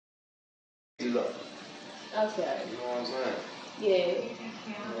Look. Okay. You know what I'm saying? Yeah. You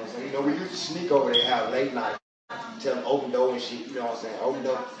know what I'm saying? You know, we used to sneak over there and have late night. Tell them open door and shit. You know what I'm saying? Open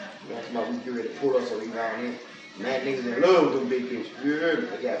door. You know what I'm saying? We get ready to pull up so we can go in. Man, niggas in love with them big fish. You heard me?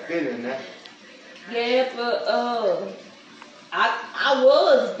 They got feeling in that. Yeah, but I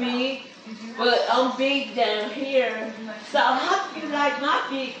was big, but I'm big down here. So how do you like my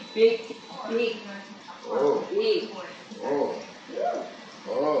big? Oh. Big. Oh. Yeah.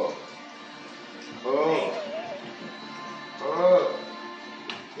 Oh. Oh. Oh.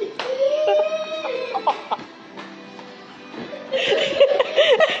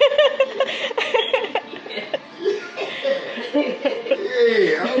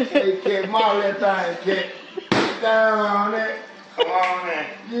 Yeah, okay, kid. Model that thing, kid. Get down on it. Come on, man.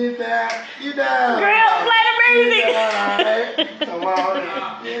 Get down. Get down. Girl, play the music. Get down on it. Come on,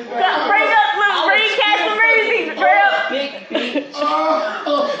 man. Get down. Bring up, look, bring catch the music, girl. Big.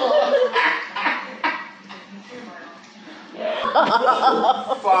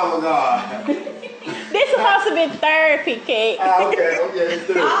 Father God. This supposed to be therapy, Kate. Okay, let's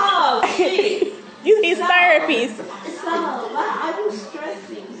do it. Oh shit. You his therapist. So why are you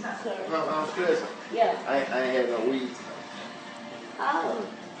stressing, sir? I'm stressing. Yeah. I ain't had no weed. Oh.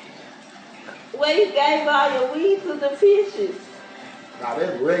 Well, you gave all your weed to the fishes. Nah,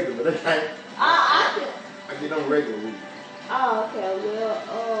 that's regular. That ain't. I get them regular weed. Oh, okay. Well,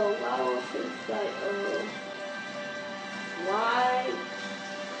 why was it like, why?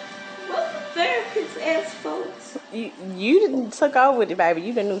 What's the therapist ask folks? You took over with it, baby.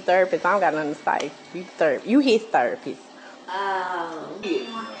 You the new therapist. I don't got nothing to say. You his therapist.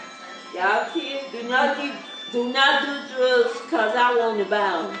 Y'all kids do not do drugs because I want to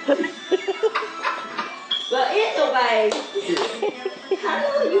bound. But anyway, how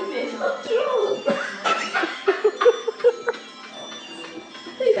long you been on drugs?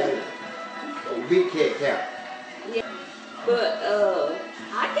 Big cat cap. Yeah, but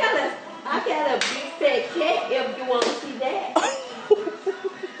I got a big fat cat if you want to see that.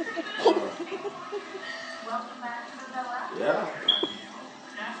 Yeah.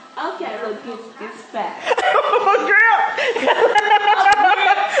 Okay, look, it's fat. Girl.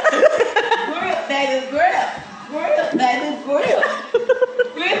 Grill.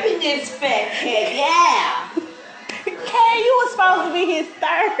 Gripping this fat cat, yeah. Kay, you were supposed to be his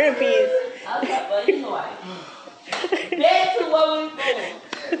therapist. Okay, but anyway. Back to what we're doing.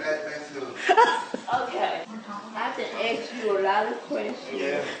 Okay. I have to ask you a lot of questions.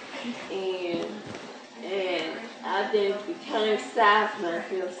 Yeah. And I think it kind of size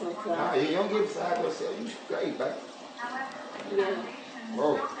myself sometimes. Nah, you don't get beside yourself. You straight, baby. Yeah.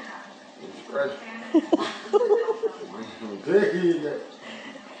 Whoa. You straight.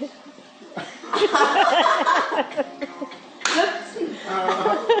 Let's see.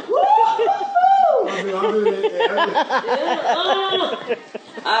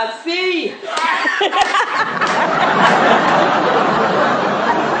 I see.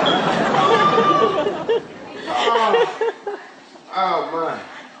 Oh my.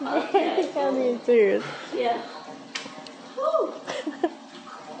 Okay. I'm being serious. Yeah. Woo.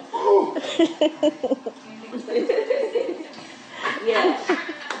 Yeah.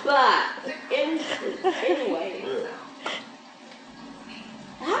 But anyway.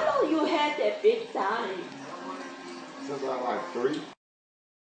 How long you had that big time? Since I was like 3.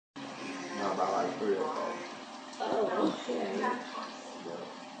 No, about like 3 or 4. Oh, okay.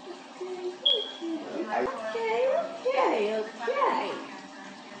 Okay.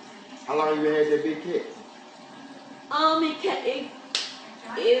 How long you been had that big cat?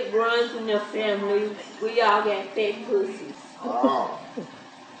 It runs in the family. We all got fat pussies. Oh,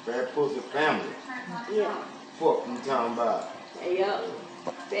 fat pussy family. Yeah. Fuck you talking about? Yup.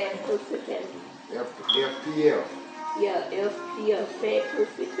 Fat pussy family. FPL. Yeah, FPL, fat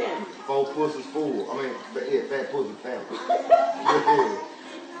pussy family. 4 pussies full. I mean, yeah, fat pussy family.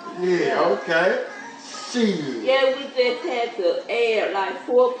 Yeah, okay. Shit. Yeah, we just had to add like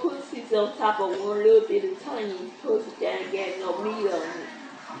 4 pussies on top of one little bit of tiny pussy that ain't got no meat on it.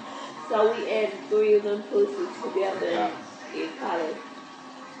 So we added 3 of them pussies together and it called it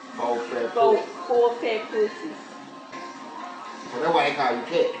 4 fat four pussies. fat pussies. So that's why they call you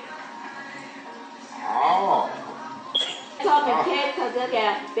cat. Oh. They call me cat because I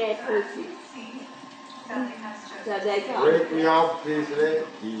got fat pussies. So they call Break me off a piece of that.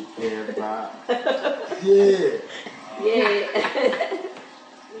 He can't buy. Yeah. Yeah.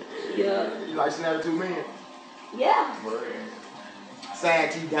 Yeah. You like snapping 2 men? Yeah.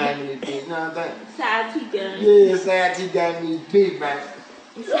 Side T gang in this bitch, you know what I'm saying? Side T gang. Yeah, side T gang in this bitch, man.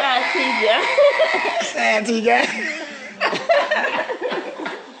 Side T gang. Side T gang.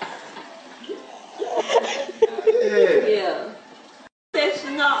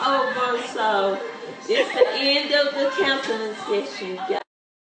 over, so it's the end of the counseling session, guys.